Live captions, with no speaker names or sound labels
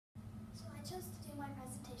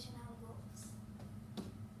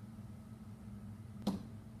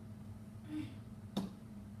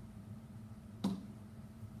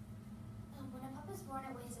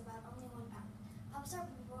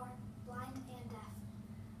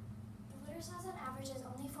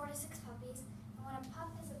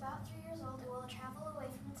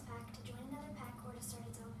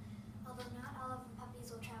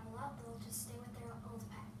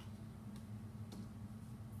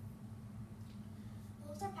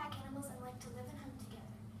animals and like to live and hunt together.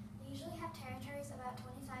 They usually have territories about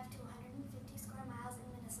 25 to 150 square miles in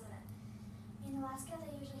Minnesota. In Alaska,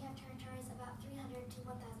 they usually have territories about 300 to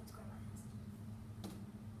 1,000 square miles.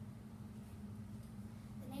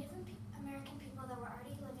 The Native American people that were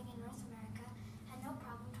already living in North America had no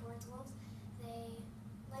problem towards wolves. They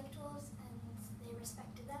liked wolves and they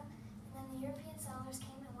respected them. And then the European settlers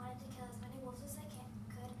came and wanted to kill as many wolves as they could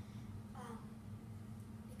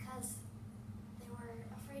because they were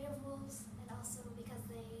afraid of wolves and also because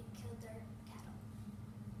they killed their cattle.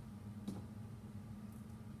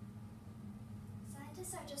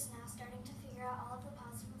 Scientists are just now starting to figure out all of the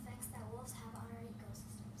positive effects that wolves have on our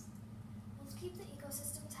ecosystems. Wolves keep the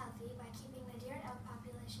ecosystems healthy by keeping the deer and elk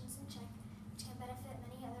populations in check, which can benefit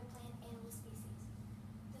many other plant and animal species.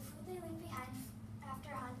 The food they leave behind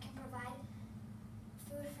after a hunt can provide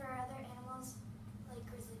food for other animals like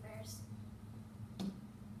grizzly bears.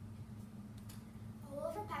 A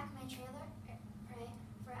wolf or pack may trail their prey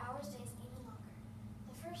for hours, days, and even longer.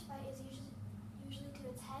 The first bite is usually to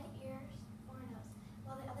its head, ears, or nose,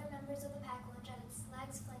 while the other members of the pack lunge at its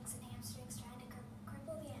legs, flanks, and hamstrings, trying to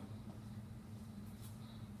cripple the animal.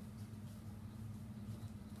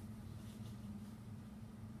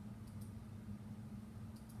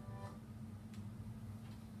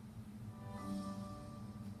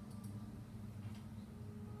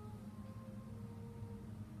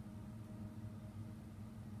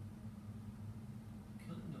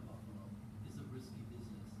 Killing a buffalo is a risky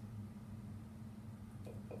business.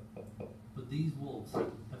 But these wolves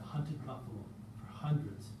have hunted buffalo for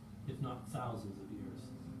hundreds, if not thousands of years.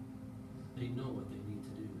 They know what they need to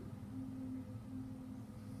do.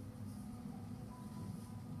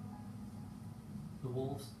 The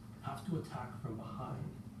wolves have to attack from behind,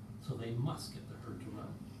 so they must get the herd to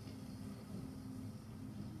run.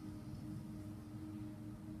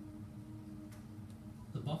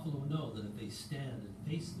 The buffalo know that if they stand and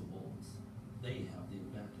face the wolves, they have the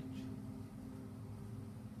advantage.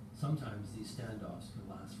 Sometimes these standoffs can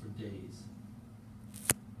last for days.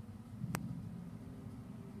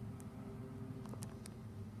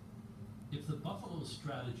 If the buffalo's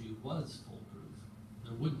strategy was foolproof,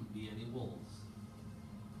 there wouldn't be any wolves.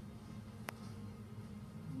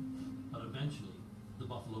 But eventually, the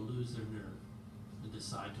buffalo lose their nerve and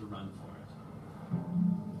decide to run for it.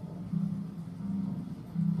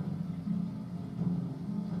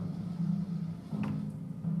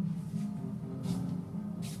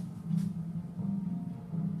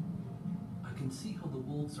 I can see how the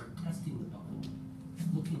wolves are testing the buffalo,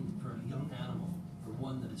 looking for a young animal or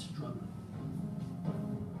one that is struggling.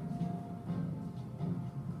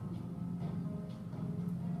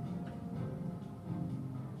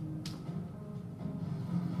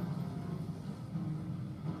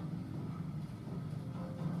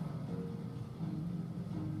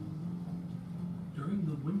 During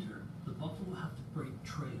the winter, the buffalo have to break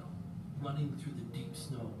trail, running through the deep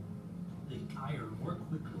snow. They tire more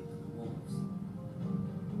quickly than the wolves.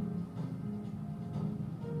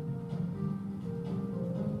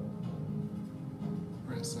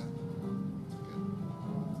 Marissa. Good.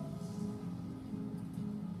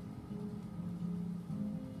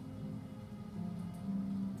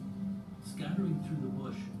 Scattering through the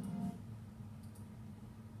bush,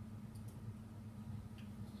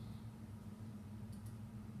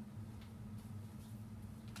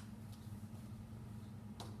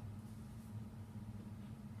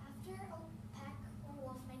 After a pack or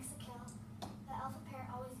wolf makes a kill, the alpha pair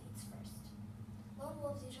always eats first. Lone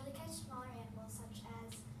wolves usually catch smaller animals such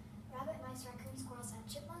as rabbit, mice, raccoons, squirrels, and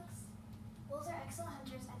chipmunks. Wolves are excellent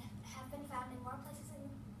hunters and have been found in more places in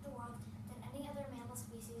the world than any other mammal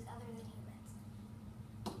species other than humans.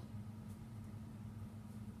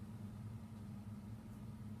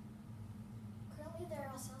 Currently, there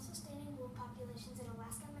are self-sustaining wolf populations in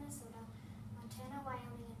Alaska, Minnesota, Montana,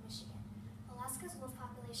 Wyoming, and Michigan. Alaska's wolf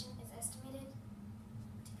population is estimated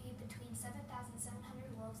to be between 7,700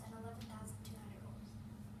 wolves and 11,200 wolves.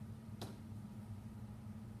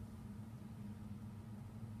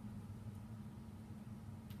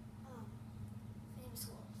 Famous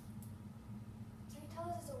wolves. Three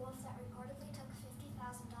Toes is a wolf that reportedly took $50,000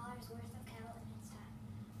 worth of cattle in its time.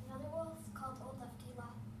 Another wolf, called Old Lefty,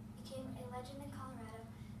 became a legend in Colorado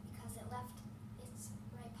because it left its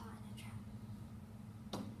right paw in a trap.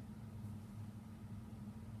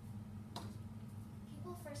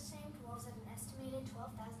 People first named wolves at an estimated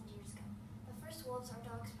 12,000 years ago. The first wolves or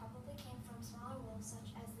dogs probably came from smaller wolves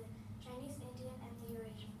such as the Chinese, Indian, and the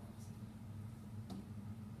Eurasian wolves.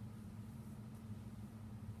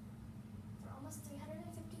 For almost 350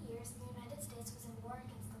 years, the United States was in war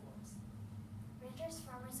against the wolves. Ranchers,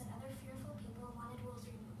 farmers, and other fearful people wanted wolves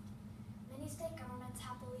removed. state governments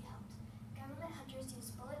happily helped. Government hunters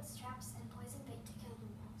used bullets, traps, and poison bait to kill the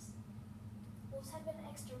wolves. Wolves had been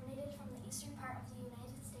exterminated from the eastern part of the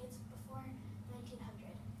United States before 1900.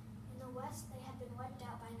 In the west, they had been wiped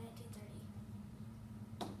out by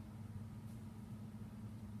 1930.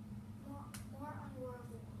 More on War of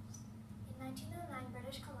the Wolves. In 1909,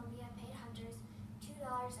 British Columbia paid hunters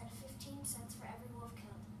 $2.15 for every wolf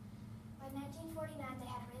killed. By 1949, they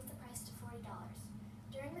had raised the price to $40.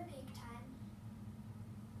 During the peak time,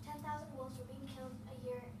 10,000 wolves were being killed a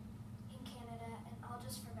year in Canada, and all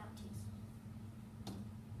just for bounties.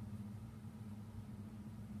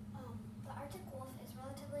 The Arctic wolf is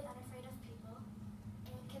relatively unafraid of people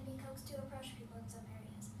and can be coaxed to approach people in some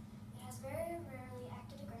areas. It has very rarely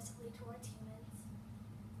acted aggressively towards humans.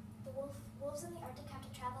 The wolves in the Arctic have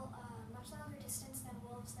to travel a much longer distance than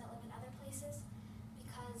wolves that live in other places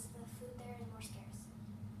because the food there is more scarce.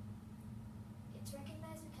 It's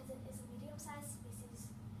recognized because it is a medium-sized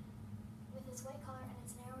species with its white color and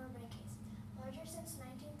its narrower brain case. Larger since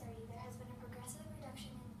 1930, there has been a progressive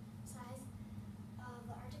reduction in size of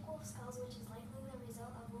the Arctic wolf skulls, which is likely the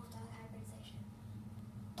result of wolf-dog hybridization.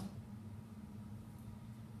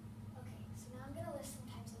 Okay, so now I'm going to list some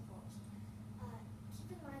types of wolves.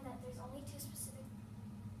 Keep in mind that there's only two specific,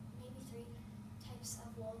 maybe three, types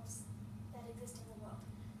of wolves that exist in the world.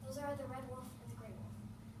 Those are the red wolf and the gray wolf.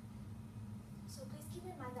 So please keep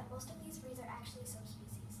in mind that most of these breeds are actually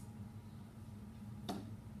subspecies.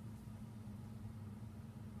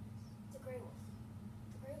 The gray wolf.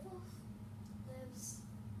 The gray wolf lives,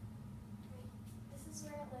 this is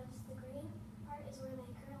where it lives. The green part is where they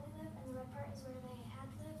currently live, and the red part is where they had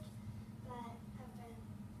lived that have been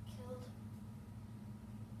killed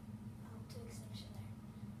to extinction there.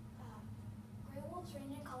 Gray wolves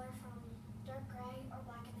range in color from dark gray or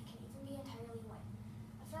black, and they can even be entirely white.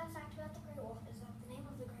 A fun fact about the gray wolf is that the name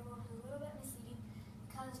of the gray wolf is a little bit misleading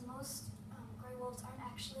because most gray wolves aren't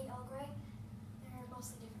actually all gray. They're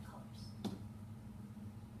mostly different colors.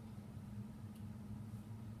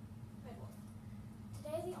 Red wolf.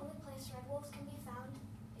 Today, the only place red wolves can be found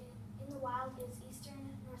in the wild is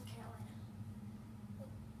eastern North Carolina. The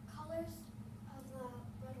colors of the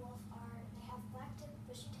red wolf are, they have black-tipped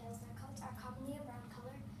bushy tails. Their coats are commonly a brown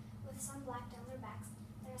color with some black down their backs.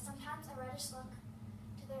 There is sometimes a reddish look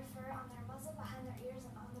to their fur on their muzzle, behind their ears,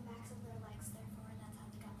 and on the backs of their legs, therefore that's how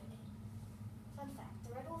they got their name. Fun fact,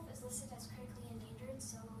 the red wolf is listed as critically endangered,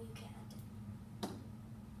 so